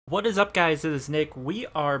What is up, guys? It is Nick. We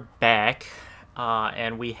are back,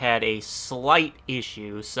 and we had a slight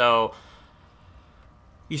issue. So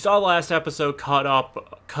you saw the last episode cut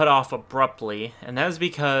off abruptly, and that is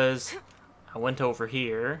because I went over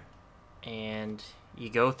here, and you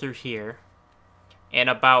go through here, and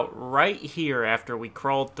about right here after we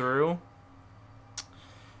crawled through,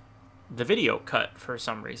 the video cut for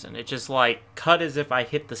some reason. It just like cut as if I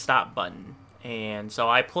hit the stop button. And so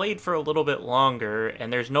I played for a little bit longer,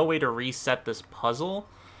 and there's no way to reset this puzzle.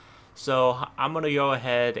 So I'm going to go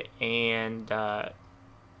ahead and kind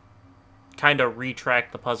of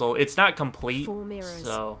retract the puzzle. It's not complete. 4 mirrors,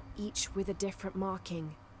 so each with a different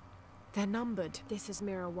marking. They're numbered. This is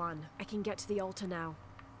mirror 1. I can get to the altar now.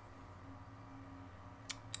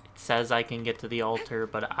 it says I can get to the altar,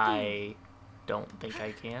 but I don't think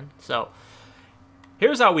I can. So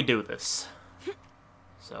here's how we do this.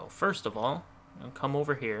 So first of all, I'll come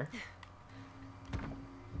over here.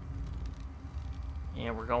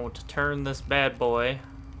 And we're going to turn this bad boy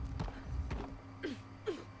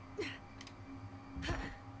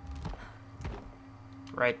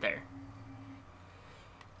right there.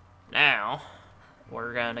 Now,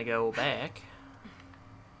 we're gonna go back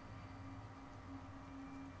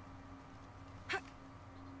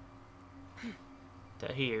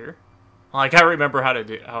to here. Well, I gotta remember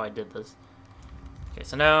how I did this. Okay,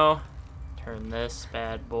 so now turn this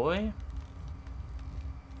bad boy.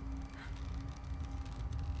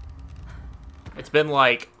 It's been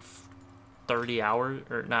like 30 hours,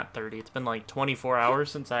 or not 30, it's been like 24 hours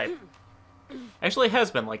since actually it has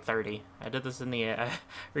been like 30. I did this I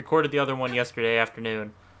recorded the other one yesterday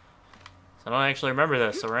afternoon. So I don't actually remember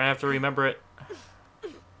this, so we're gonna have to remember it.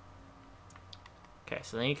 Okay,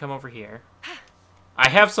 so then you come over here. I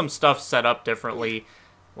have some stuff set up differently.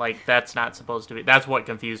 Like, that's not supposed to be... That's what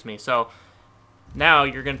confused me. So, now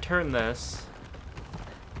you're going to turn this.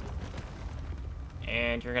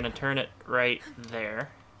 And you're going to turn it right there.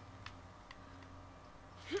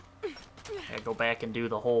 I go back and do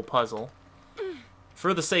the whole puzzle.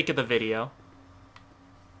 For the sake of the video.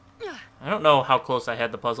 I don't know how close I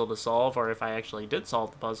had the puzzle to solve, or if I actually did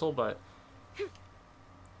solve the puzzle, but...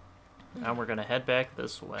 Now we're going to head back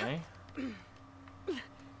this way.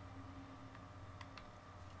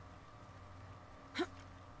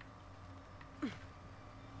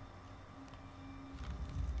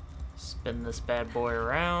 Spin this bad boy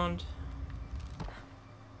around.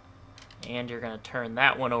 And you're going to turn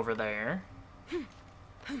that one over there. Come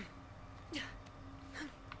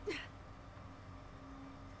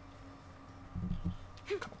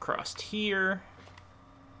across here.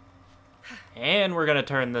 And we're going to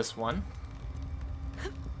turn this one.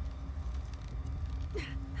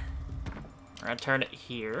 We're going to turn it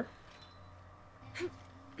here.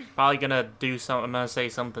 Probably going to do something. I'm going to say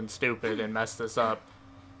something stupid and mess this up.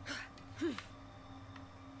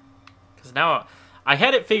 Because now I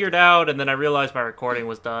had it figured out, and then I realized my recording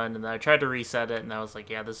was done, and then I tried to reset it, and I was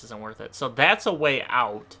like, yeah, this isn't worth it. So that's a way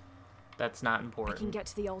out. That's not important. I can get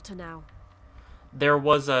to the altar now. There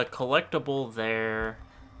was a collectible there.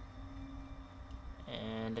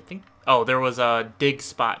 And I think... Oh, there was a dig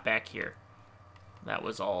spot back here. That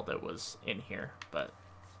was all that was in here. But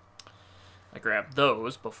I grabbed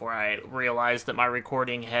those before I realized that my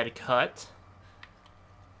recording had cut.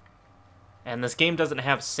 And this game doesn't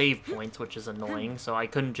have save points, which is annoying, so I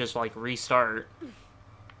couldn't just, like, restart.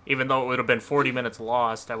 Even though it would have been 40 minutes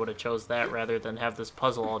lost, I would have chose that rather than have this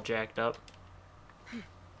puzzle all jacked up.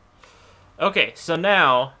 Okay, so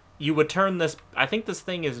now, you would turn this... I think this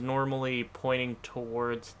thing is normally pointing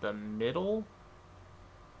towards the middle.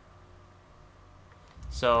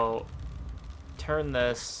 So, turn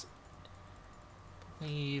this... Let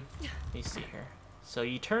me see here. So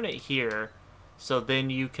you turn it here... So then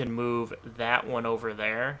you can move that one over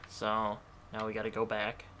there. So now we got to go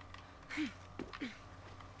back.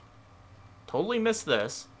 Totally missed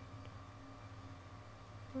this.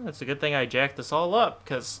 It's a good thing I jacked this all up,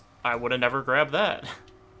 because I would have never grabbed that.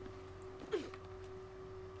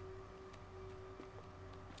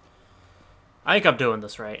 I think I'm doing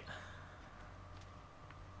this right.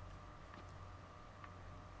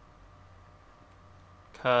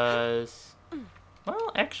 Because...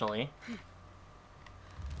 Well, actually...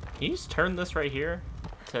 Can you just turn this right here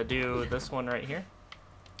to do this one right here?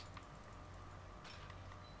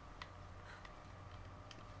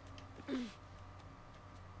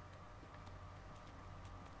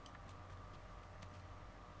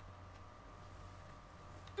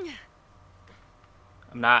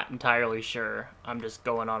 I'm not entirely sure. I'm just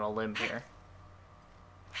going on a limb here.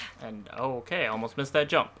 And, oh, okay, I almost missed that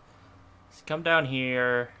jump. Let's come down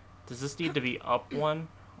here. Does this need to be up one?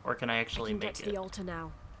 Or can I actually make it? I can get to the altar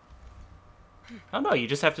now. Oh no, you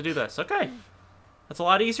just have to do this. Okay. That's a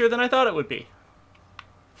lot easier than I thought it would be.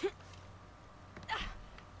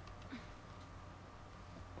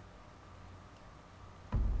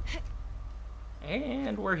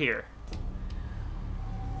 And we're here.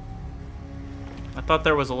 I thought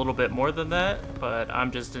there was a little bit more than that, but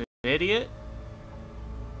I'm just an idiot.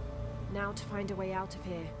 Now to find a way out of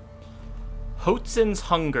here. Hotzen's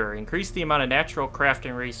Hunger. Increase the amount of natural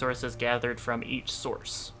crafting resources gathered from each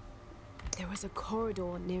source. There was a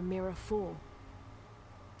corridor near Mirror 4.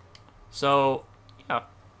 So, yeah,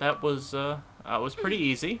 that was pretty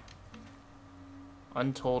easy.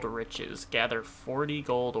 Untold riches. Gather 40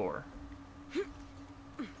 gold ore.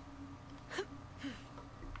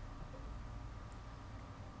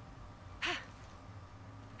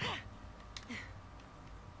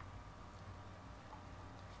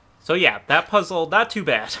 So yeah, that puzzle, not too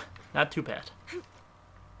bad. Not too bad.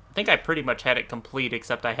 I think I pretty much had it complete,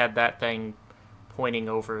 except I had that thing pointing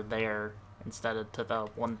over there instead of to the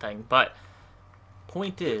one thing. But,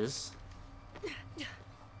 point is,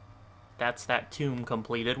 that's that tomb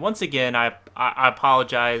completed. Once again, I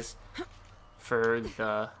apologize for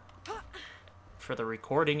the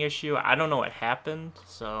recording issue. I don't know what happened,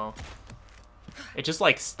 so it just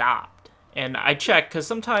like stopped. And I check, because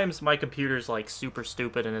sometimes my computer's like super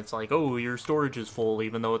stupid and it's like, oh, your storage is full,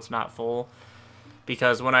 even though it's not full.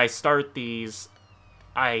 Because when I start these,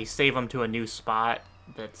 I save them to a new spot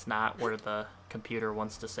that's not where the computer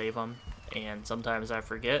wants to save them. And sometimes I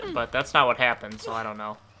forget, but that's not what happened, so I don't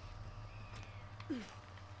know.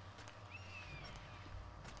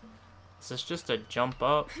 Is this just a jump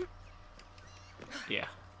up? Yeah.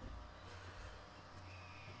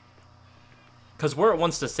 Because where it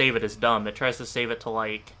wants to save it is dumb. It tries to save it to,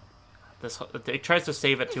 like, this. It tries to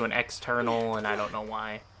save it to an external, and I don't know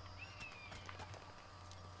why.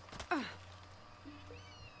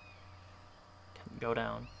 Go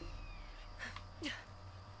down.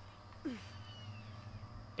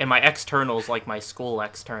 And my external is like my school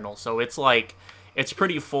external, so it's like, it's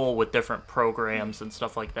pretty full with different programs and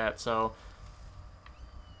stuff like that, so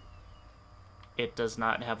it does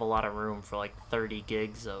not have a lot of room for like 30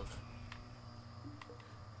 gigs of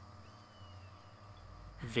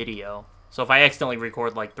video. So if I accidentally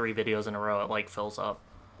record like 3 videos in a row, it like fills up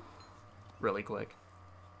really quick.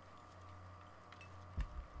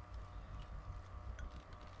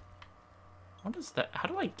 What is that? How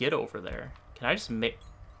do I get over there? Can I just make...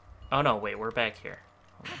 Oh no, wait, we're back here.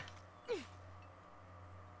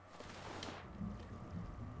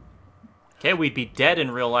 Okay, we'd be dead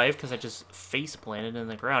in real life because I just face planted in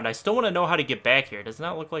the ground. I still want to know how to get back here. Doesn't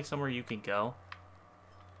that look like somewhere you can go?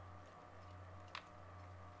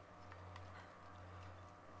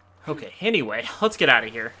 Okay, anyway, let's get out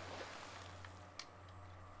of here.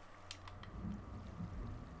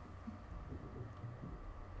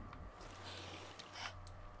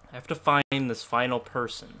 I have to find this final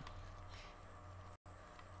person.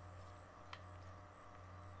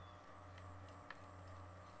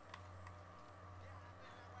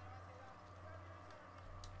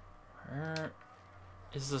 Where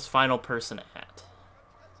is this final person at?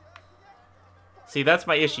 See, that's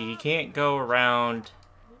my issue. You can't go around...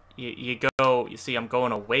 You see, I'm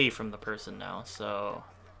going away from the person now, so...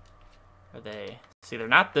 Are they... See, they're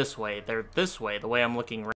not this way. They're this way, the way I'm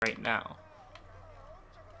looking right now.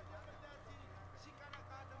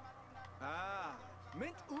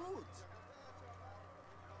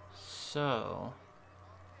 So...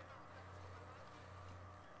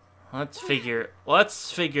 Let's figure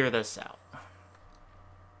this out.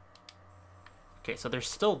 Okay, so they're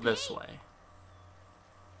still this way.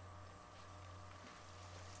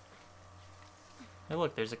 Hey,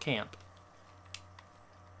 look, there's a camp.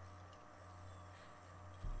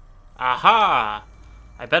 Aha!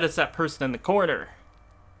 I bet it's that person in the corner.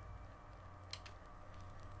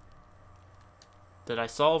 Did I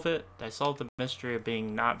solve it? Did I solve the mystery of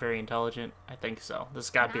being not very intelligent? I think so. This has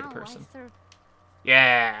got to be the person.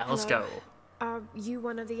 Yeah, let's go. Are you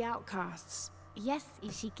one of the outcasts? Yes,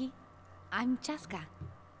 Ishiki. I'm Chaska.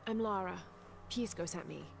 I'm Lara. Pisco sent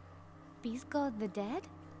me. Pisco the dead?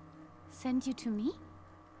 Sent you to me?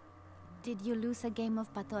 Did you lose a game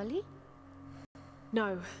of Patoli?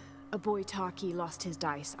 No. A boy Takiy lost his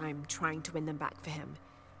dice. I'm trying to win them back for him.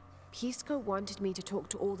 Pisco wanted me to talk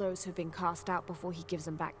to all those who've been cast out before he gives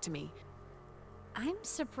them back to me. I'm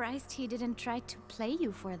surprised he didn't try to play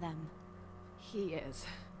you for them. He is.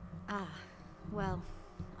 Ah, well,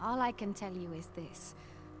 all I can tell you is this.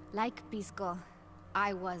 Like Pisco,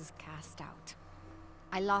 I was cast out.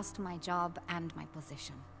 I lost my job and my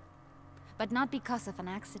position. But not because of an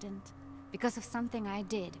accident, because of something I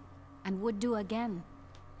did, and would do again.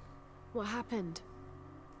 What happened?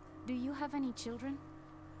 Do you have any children?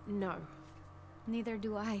 No. Neither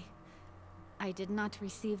do I. I did not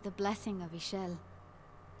receive the blessing of Ishel.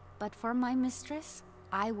 But for my mistress,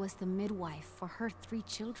 I was the midwife for her 3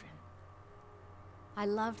 children. I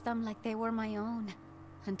loved them like they were my own,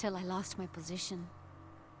 until I lost my position.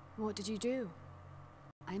 What did you do?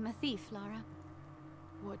 I'm a thief, Lara.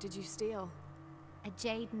 What did you steal? A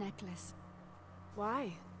jade necklace.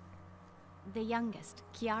 Why? The youngest,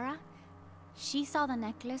 Kiara, she saw the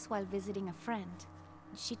necklace while visiting a friend.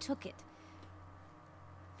 She took it.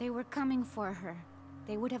 They were coming for her.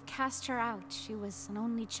 They would have cast her out. She was an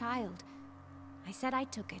only child. I said I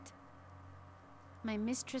took it. My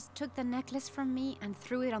mistress took the necklace from me and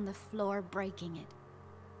threw it on the floor, breaking it.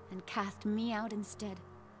 And cast me out instead.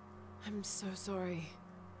 I'm so sorry.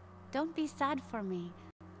 Don't be sad for me.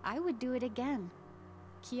 I would do it again.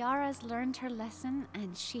 Kiara's learned her lesson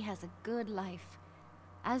and she has a good life.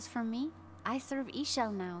 As for me, I serve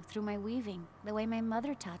Ishel now through my weaving, the way my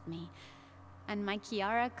mother taught me. And my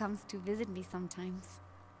Kiara comes to visit me sometimes.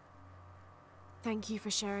 Thank you for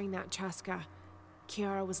sharing that, Chaska.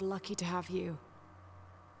 Kiara was lucky to have you.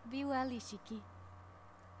 Be well, Ishiki.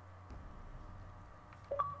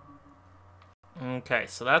 Okay,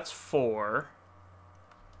 so that's 4.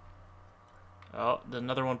 Oh, did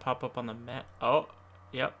another one pop up on the map? Oh,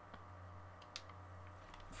 yep.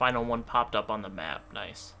 Final one popped up on the map.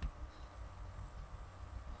 Nice.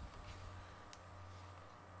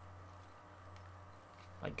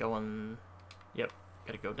 Like going... Yep.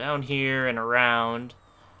 Gotta go down here and around.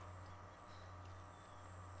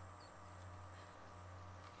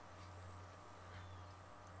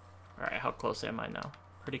 Alright, how close am I now?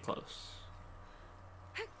 Pretty close.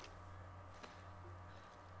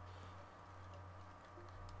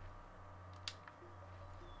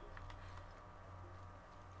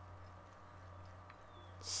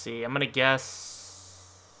 See, I'm gonna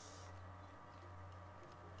guess.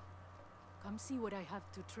 Come see what I have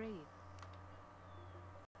to trade.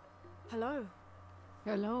 Hello.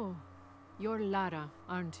 Hello. You're Lara,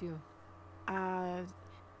 aren't you?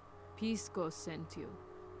 Pisco sent you.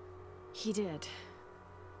 He did.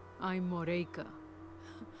 I'm Moreika.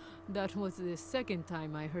 That was the second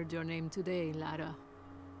time I heard your name today, Lara.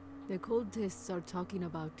 The cultists are talking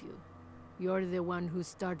about you. You're the one who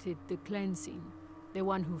started the cleansing. The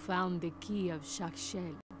one who found the key of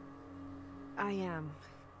Shakshel. I am.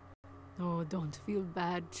 Oh, don't feel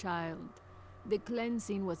bad, child. The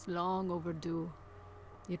cleansing was long overdue.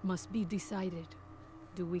 It must be decided.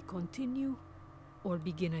 Do we continue or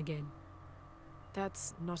begin again?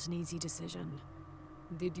 That's not an easy decision.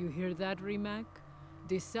 Did you hear that, Rimac?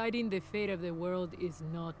 Deciding the fate of the world is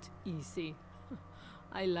not easy.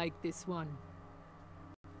 I like this one.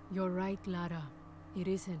 You're right, Lara. It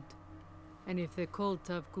isn't. And if the cult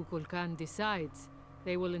of Kukulkan decides,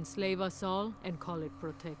 they will enslave us all and call it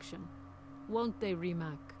protection. Won't they,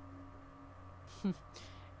 Rimac?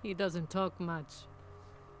 He doesn't talk much.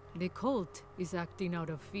 The cult is acting out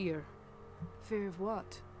of fear. Fear of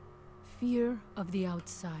what? Fear of the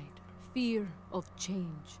outside. Fear of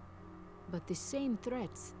change. But the same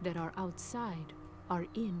threats that are outside are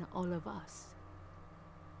in all of us.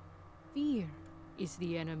 Fear is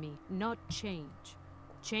the enemy, not change.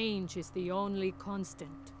 Change is the only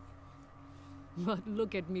constant. But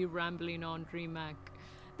look at me rambling on, Rimac.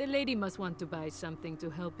 The lady must want to buy something to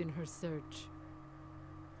help in her search.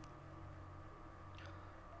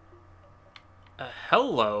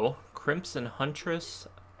 Hello, Crimson Huntress.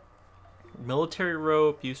 Military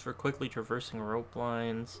rope, used for quickly traversing rope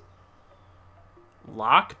lines.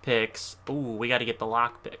 Lockpicks. Ooh, we gotta get the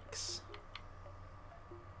lockpicks.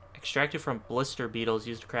 Extracted from blister beetles,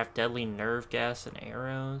 used to craft deadly nerve gas and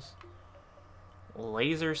arrows.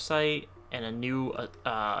 Laser sight, and a new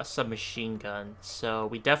submachine gun. So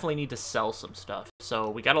we definitely need to sell some stuff. So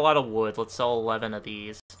we got a lot of wood. Let's sell 11 of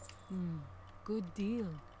these. Good deal.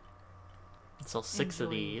 Let's sell 6 of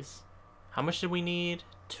Enjoy. these. How much did we need?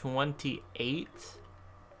 28?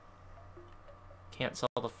 Can't sell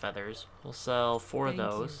the feathers. We'll sell 4 of Thank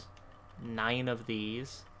those. 9 of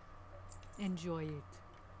these. Enjoy it.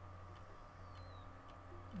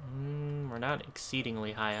 We're not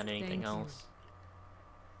exceedingly high on anything Thank you. else.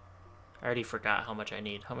 I already forgot how much I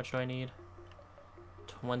need. How much do I need?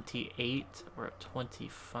 28. We're at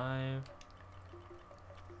 25.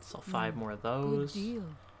 Sell 5 more of Good those. deal.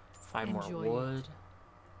 5 more Enjoy it. wood.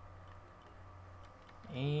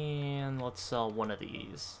 And let's sell 1 of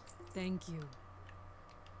these. Thank you.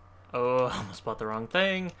 Oh, I almost bought the wrong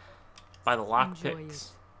thing. Buy the Enjoy lockpicks.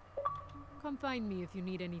 it. Come find me if you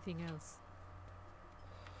need anything else.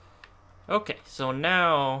 Okay, so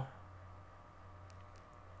now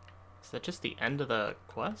Is that just the end of the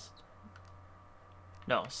quest?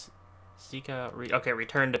 No. Sika... okay,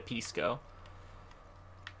 return to Pisco.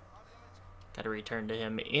 Gotta return to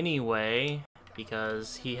him anyway,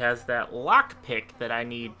 because he has that lockpick that I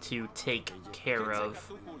need to take care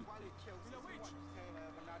of.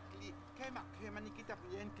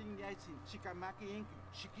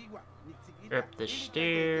 Up the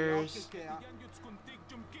stairs.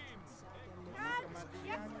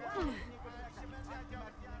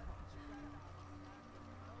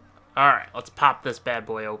 Alright, let's pop this bad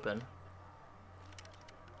boy open.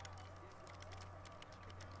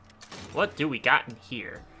 What do we got in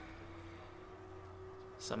here?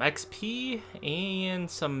 Some XP and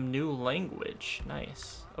some new language.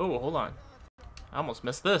 Nice. Oh, hold on. I almost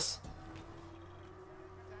missed this.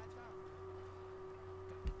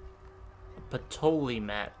 Patoli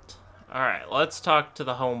mat. Alright, let's talk to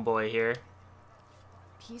the homeboy here.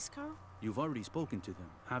 Pisco? You've already spoken to them,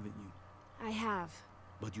 haven't you? I have.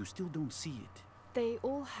 But you still don't see it. They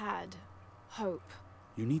all had hope.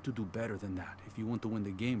 You need to do better than that if you want to win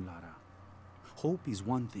the game, Lara. Hope is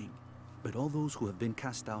one thing, but all those who have been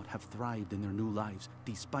cast out have thrived in their new lives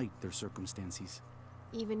despite their circumstances.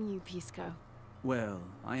 Even you, Pisco. Well,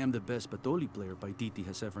 I am the best Patoli player Paititi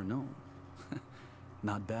has ever known.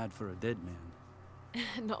 Not bad for a dead man.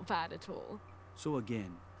 Not bad at all. So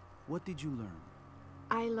again, what did you learn?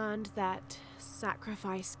 I learned that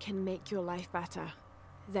sacrifice can make your life better.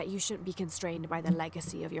 That you shouldn't be constrained by the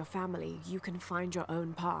legacy of your family. You can find your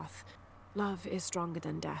own path. Love is stronger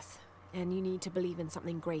than death, and you need to believe in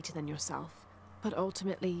something greater than yourself. But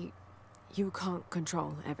ultimately, you can't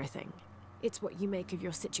control everything. It's what you make of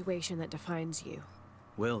your situation that defines you.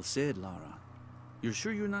 Well said, Lara. You're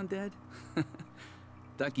sure you're not dead?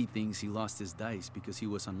 Takiy thinks he lost his dice because he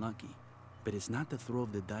was unlucky. But it's not the throw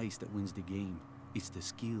of the dice that wins the game. It's the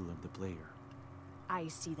skill of the player. I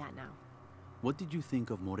see that now. What did you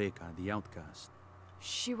think of Moreka, the outcast?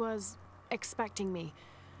 She was expecting me.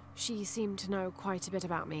 She seemed to know quite a bit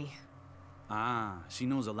about me. Ah, she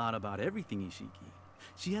knows a lot about everything, Ishiki.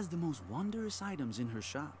 She has the most wondrous items in her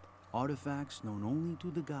shop. Artifacts known only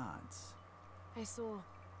to the gods. I saw.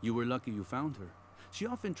 You were lucky you found her. She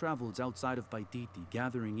often travels outside of Paititi,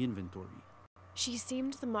 gathering inventory. She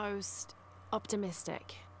seemed the most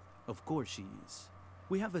optimistic. Of course she is.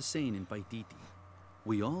 We have a saying in Paititi.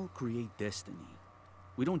 We all create destiny.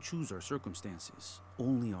 We don't choose our circumstances,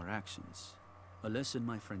 only our actions. A lesson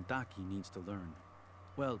my friend Takiy needs to learn.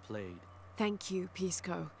 Well played. Thank you,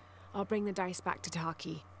 Pisco. I'll bring the dice back to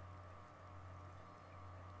Takiy.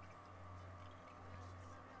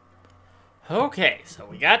 Okay, so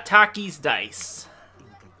we got Takiy's dice.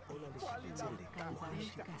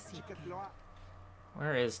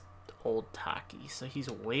 Where is old Takiy? So he's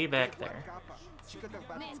way back there.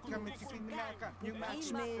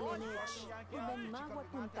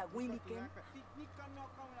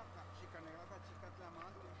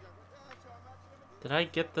 Did I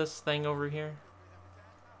get this thing over here?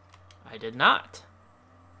 I did not.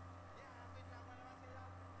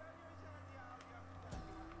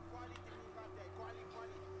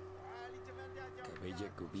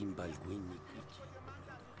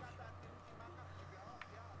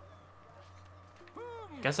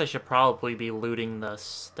 Guess I should probably be looting the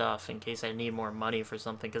stuff in case I need more money for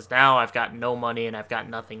something, because now I've got no money and I've got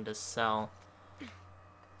nothing to sell.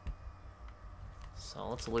 So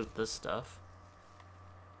let's loot this stuff.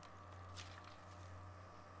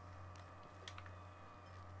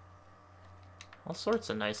 All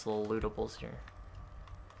sorts of nice little lootables here.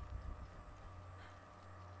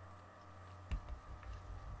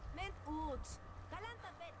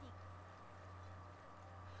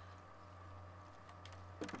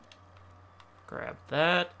 Grab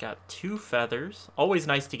that. Got 2 feathers. Always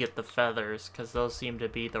nice to get the feathers, because those seem to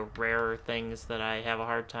be the rarer things that I have a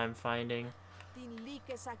hard time finding.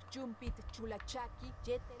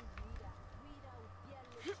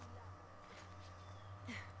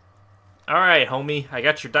 Alright, homie. I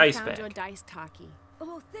got your dice I found back. your dice, Takiy.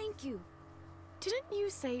 Oh, thank you. Didn't you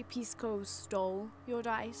say Pisco stole your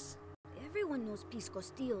dice? Everyone knows Pisco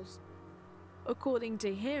steals. According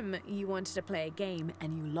to him, you wanted to play a game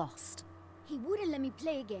and you lost. He wouldn't let me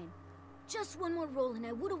play again. Just one more roll and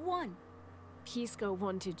I would have won. Pisco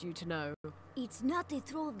wanted you to know. It's not the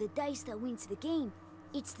throw of the dice that wins the game.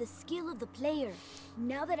 It's the skill of the player.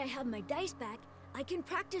 Now that I have my dice back, I can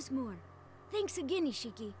practice more. Thanks again,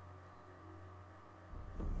 Ishiki.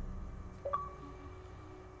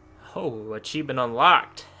 Oh, achievement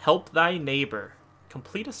unlocked. Help thy neighbor.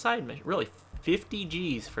 Complete a side mission. Really, 50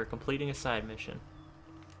 Gs for completing a side mission.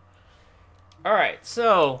 Alright,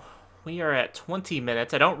 so we are at 20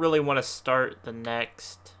 minutes. I don't really want to start the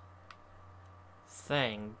next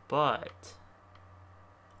thing, but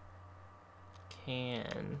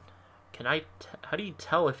how do you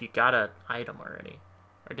tell if you got an item already?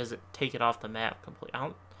 Or does it take it off the map completely?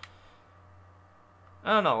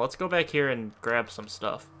 I don't know. Let's go back here and grab some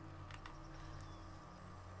stuff.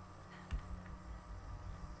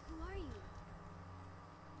 Who are you?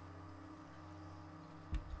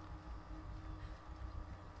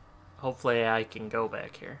 Hopefully I can go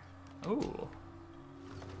back here. Ooh.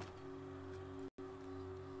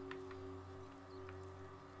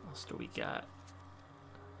 What else do we got?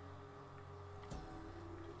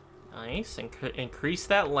 Nice. Increase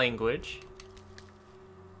that language.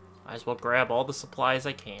 Might as well grab all the supplies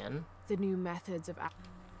I can. The new methods of...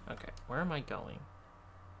 Okay, where am I going?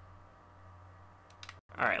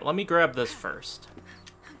 Alright, let me grab this first.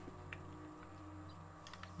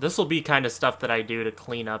 This will be kind of stuff that I do to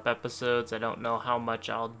clean up episodes. I don't know how much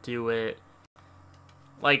I'll do it,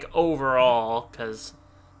 like, overall, because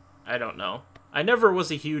I don't know. I never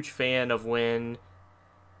was a huge fan of when...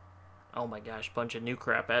 Oh my gosh, bunch of new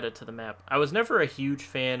crap added to the map. I was never a huge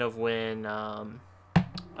fan of when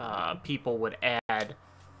people would add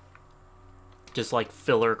just like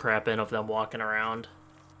filler crap in of them walking around.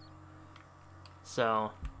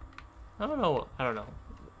 So, I don't know.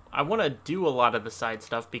 I want to do a lot of the side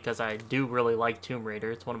stuff because I do really like Tomb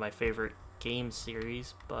Raider. It's one of my favorite game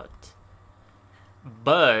series, but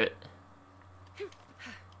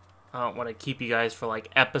I don't want to keep you guys for like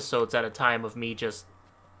episodes at a time of me just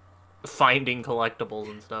finding collectibles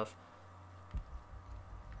and stuff.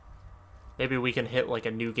 Maybe we can hit like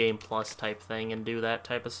a New Game Plus type thing and do that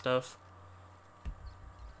type of stuff.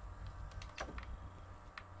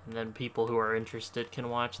 And then people who are interested can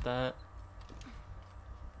watch that.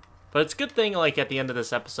 But it's a good thing, like, at the end of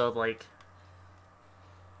this episode, like,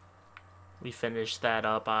 we finished that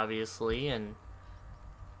up, obviously, and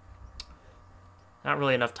not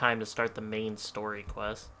really enough time to start the main story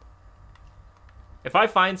quest. If I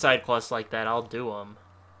find side quests like that, I'll do them.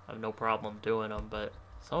 I have no problem doing them, but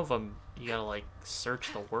some of them, you gotta, like,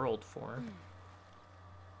 search the world for.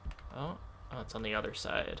 Oh, it's on the other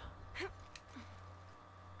side.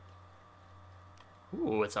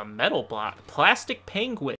 Ooh, it's a metal block. Plastic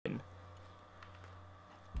penguin.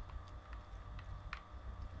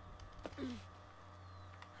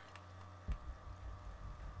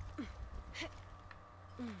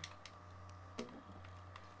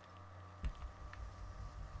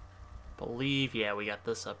 Believe, yeah, we got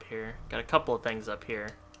this up here. Got a couple of things up here.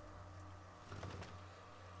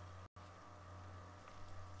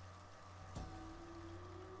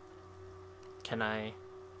 Can I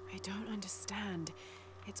don't understand.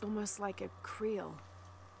 It's almost like a creel.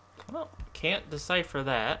 Well, can't decipher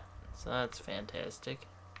that, so that's fantastic.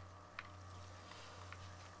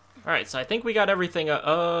 Alright, so I think we got everything.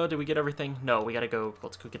 Did we get everything? No, we gotta go.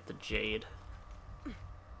 Let's go get the jade.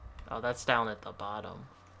 Oh, that's down at the bottom.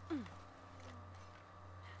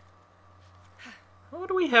 What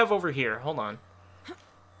do we have over here? Hold on.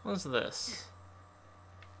 What is this?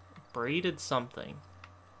 Braided something.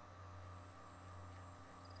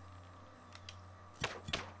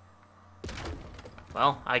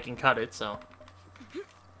 Well, I can cut it, so.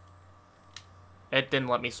 It didn't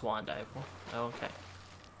let me swan dive. Okay.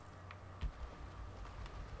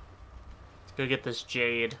 Let's go get this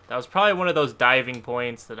jade. That was probably one of those diving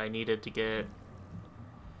points that I needed to get.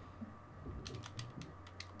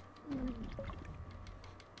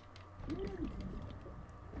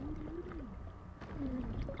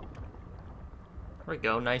 There we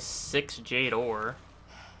go. Nice 6 jade ore.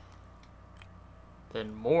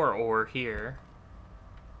 Then more ore here.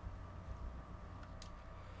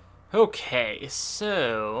 Okay,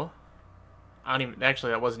 so I don't even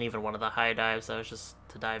actually that wasn't even one of the high dives, that was just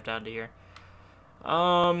to dive down to here.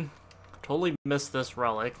 Totally missed this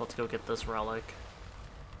relic. Let's go get this relic.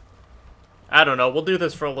 I don't know, we'll do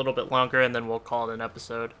this for a little bit longer and then we'll call it an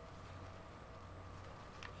episode.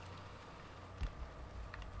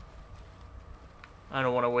 I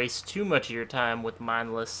don't want to waste too much of your time with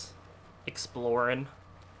mindless exploring.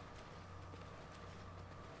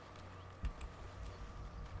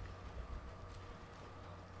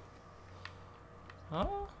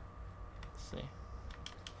 Oh, let's see.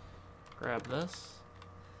 Grab this.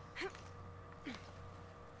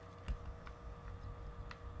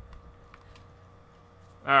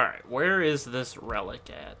 Alright, where is this relic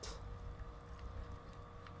at?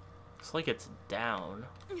 Looks like it's down.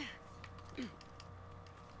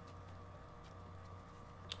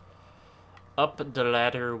 Up the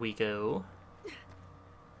ladder we go.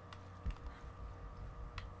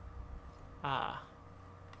 Ah.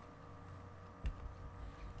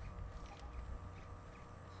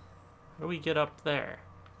 What do we get up there?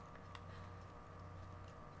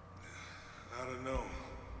 I don't know.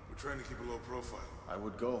 We're trying to keep a low profile. I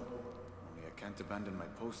would go. Only I can't abandon my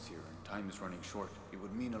post here, and time is running short. It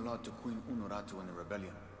would mean a lot to Queen Unuratu and the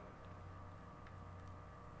rebellion.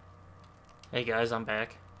 Hey guys, I'm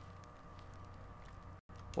back.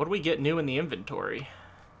 What do we get new in the inventory?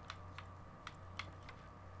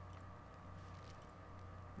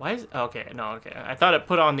 Why is... Okay, no, okay. I thought it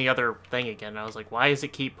put on the other thing again. I was like, why does it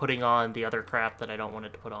keep putting on the other crap that I don't want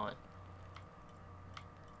it to put on?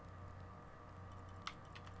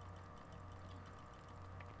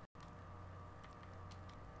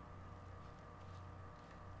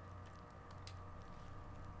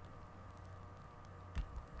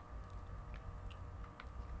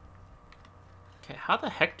 Okay, how the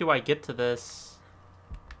heck do I get to this?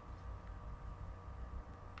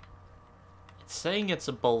 It's saying it's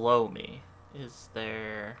below me. Is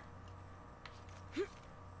there...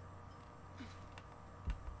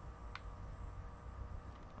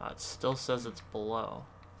 Oh, it still says it's below.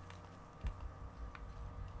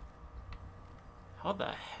 How the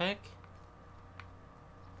heck?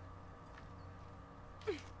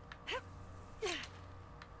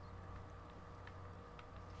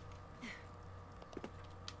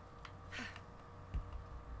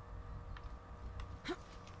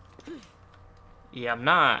 Yeah,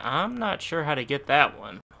 I'm not sure how to get that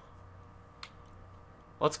one.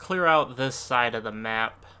 Let's clear out this side of the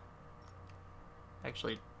map.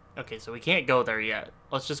 Actually, okay, so we can't go there yet.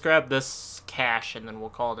 Let's just grab this cache and then we'll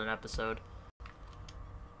call it an episode.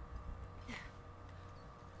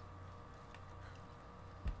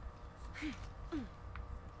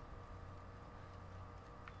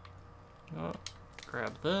 Oh,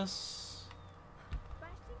 grab this.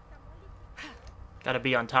 Gotta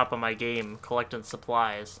be on top of my game, collecting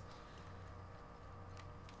supplies.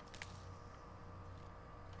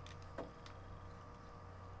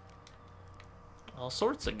 All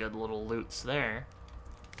sorts of good little loots there.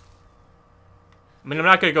 I mean, I'm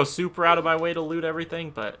not gonna go super out of my way to loot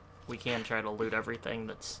everything, but we can try to loot everything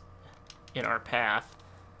that's in our path.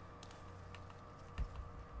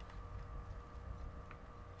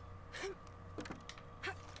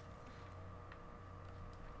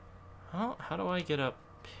 Oh, how do I get up?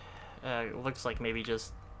 It looks like maybe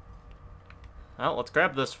just... Well, let's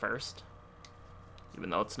grab this first. Even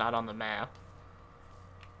though it's not on the map.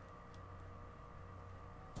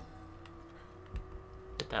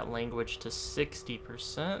 Get that language to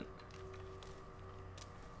 60%.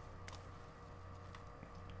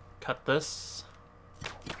 Cut this.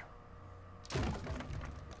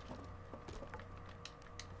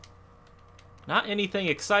 Not anything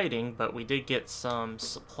exciting, but we did get some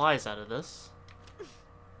supplies out of this.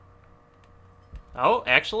 Oh,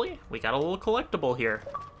 actually, we got a little collectible here.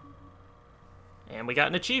 And we got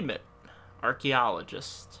an achievement.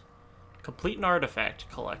 Archaeologist. Complete an artifact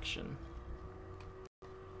collection.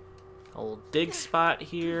 A little dig spot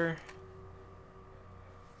here.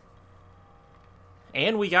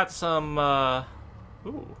 And we got some,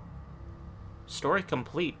 ooh. Story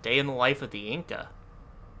complete. Day in the life of the Inca.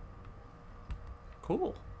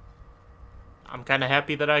 Cool. I'm kind of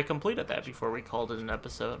happy that I completed that before we called it an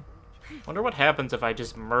episode. Wonder what happens if I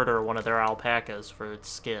just murder one of their alpacas for its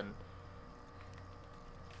skin.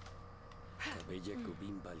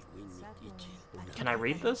 Can I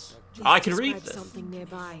read this? Oh, I can read this. Something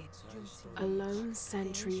nearby. A lone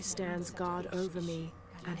sentry stands guard over me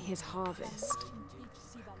and his harvest.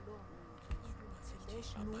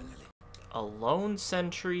 A lone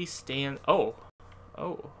sentry stand... Oh,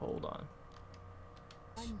 hold on.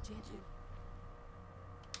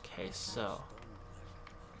 Okay, so...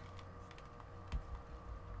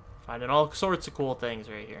 Finding all sorts of cool things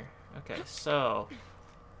right here. Okay, so...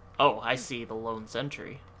 Oh, I see the lone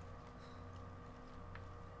sentry.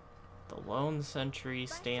 The lone sentry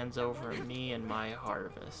stands over me and my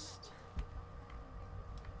harvest.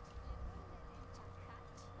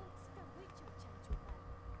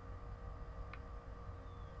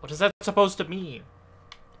 What is that supposed to mean?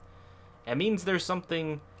 It means there's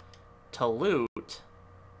something to loot.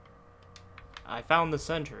 I found the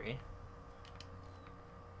sentry.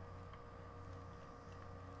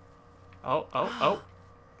 Oh.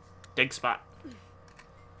 Dig spot.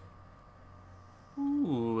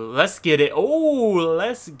 Ooh, let's get it. Oh,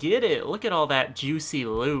 let's get it. Look at all that juicy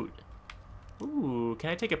loot. Ooh,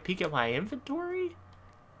 can I take a peek at my inventory?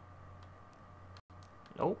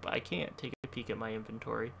 Nope, I can't take a peek at my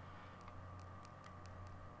inventory.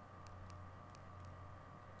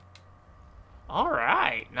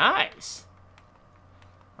 Alright, nice.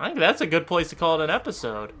 I think that's a good place to call it an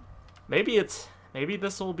episode. Maybe it's maybe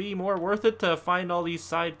this will be more worth it to find all these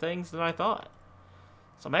side things than I thought.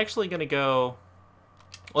 So I'm actually gonna go.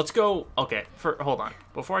 Let's go. Okay, hold on.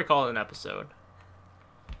 Before I call it an episode,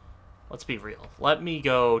 let's be real. Let me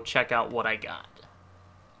go check out what I got,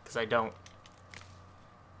 because I don't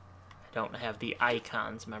have the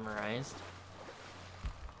icons memorized.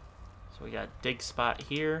 So we got dig spot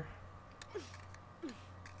here.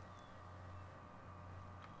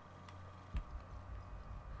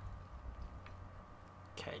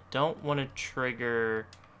 Okay, don't want to trigger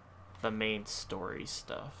the main story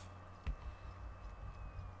stuff.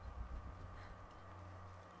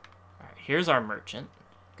 Alright, here's our merchant.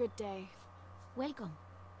 Good day. Welcome.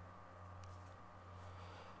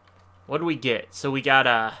 What do we get? So we got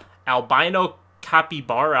a albino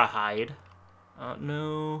capybara hide.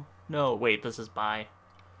 No, wait, this is buy.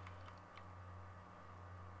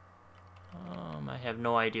 I have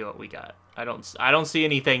no idea what we got. I don't see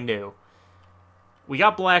anything new. We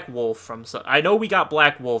got Black Wolf from. I know we got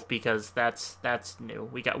Black Wolf because that's new.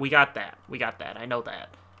 We got that. I know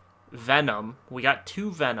that. Venom. We got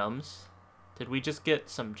 2 Venoms. Did we just get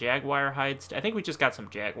some Jaguar hides? I think we just got some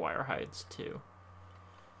Jaguar hides too.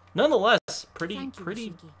 Nonetheless, pretty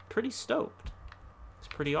stoked. It's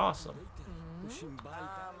pretty awesome.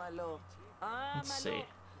 Let's see.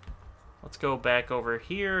 Let's go back over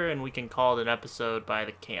here and we can call it an episode by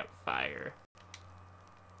the campfire.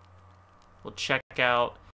 We'll check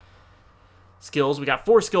out skills. We got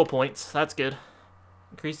 4 skill points. That's good.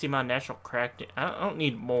 Increase the amount of natural crack. I don't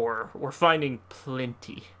need more. We're finding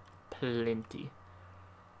plenty.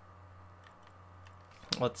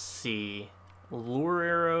 Let's see. Lure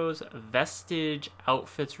arrows. Vestige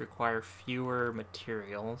outfits require fewer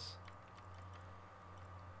materials.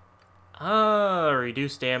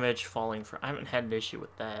 Reduce damage falling from... I haven't had an issue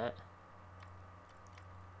with that.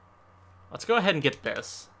 Let's go ahead and get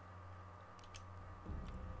this.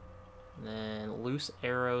 And then loose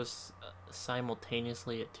arrows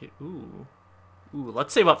simultaneously at 2. Ooh,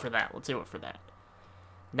 let's save up for that.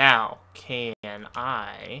 Now, can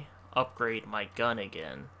I upgrade my gun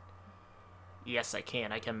again? Yes, I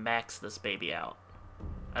can. I can max this baby out.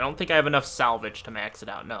 I don't think I have enough salvage to max it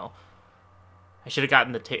out, no. I should have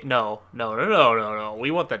gotten the no. We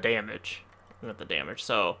want the damage.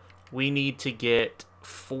 So, we need to get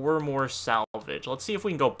 4 more salvage. Let's see if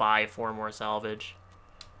we can go buy 4 more salvage.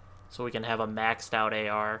 So we can have a maxed out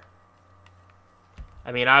AR.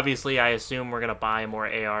 I mean, obviously, I assume we're going to buy more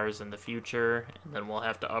ARs in the future. And then we'll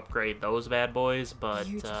have to upgrade those bad boys. But,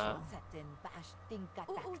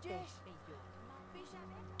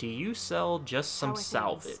 do you sell just some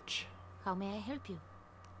salvage? How may I help you?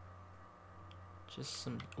 Just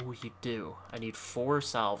some... Oh, you do. I need 4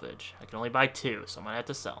 salvage. I can only buy 2, so I'm going to have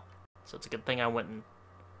to sell. So it's a good thing I went and...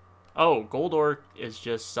 Oh, gold ore is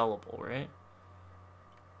just sellable, right?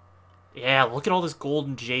 Yeah, look at all this gold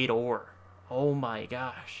and jade ore. Oh my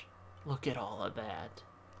gosh. Look at all of that.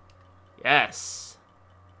 Yes.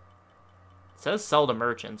 It says sell to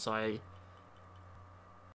merchant, so I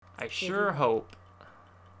sure hope...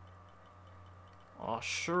 I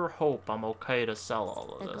sure hope I'm okay to sell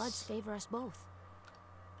all of this. The gods favor us both.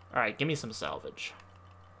 Alright, give me some salvage.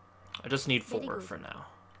 I just need 4 for now.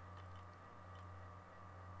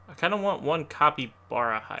 I kind of want 1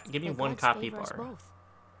 capybara hide. Give me 1 capybara.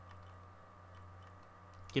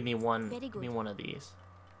 Give me one. Give me one of these.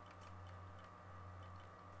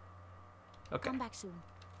 Okay. Come back soon.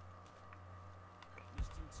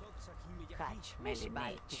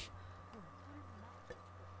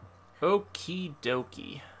 Okie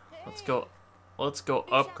dokie. Let's go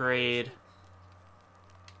upgrade.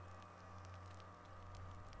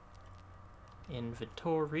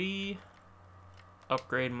 Inventory.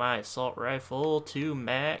 Upgrade my assault rifle to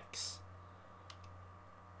max.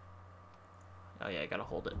 Oh yeah, I gotta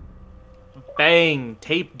hold it. Bang!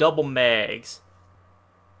 Tape double mags.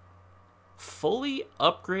 Fully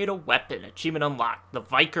upgrade a weapon. Achievement unlocked. The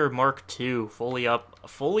Viker Mark II. Fully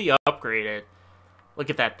upgraded. Look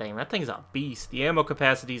at that thing. That thing's a beast. The ammo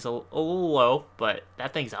capacity's a little low, but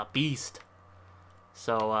that thing's a beast.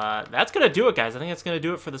 So, that's gonna do it, guys. I think that's gonna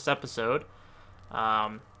do it for this episode.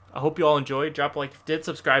 I hope you all enjoyed. Drop a like if you did,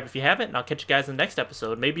 subscribe if you haven't, and I'll catch you guys in the next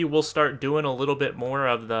episode. Maybe we'll start doing a little bit more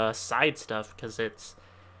of the side stuff, because it's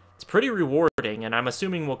pretty rewarding, and I'm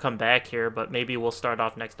assuming we'll come back here, but maybe we'll start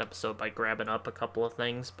off next episode by grabbing up a couple of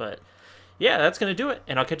things. But yeah, that's going to do it,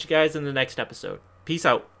 and I'll catch you guys in the next episode. Peace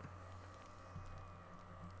out.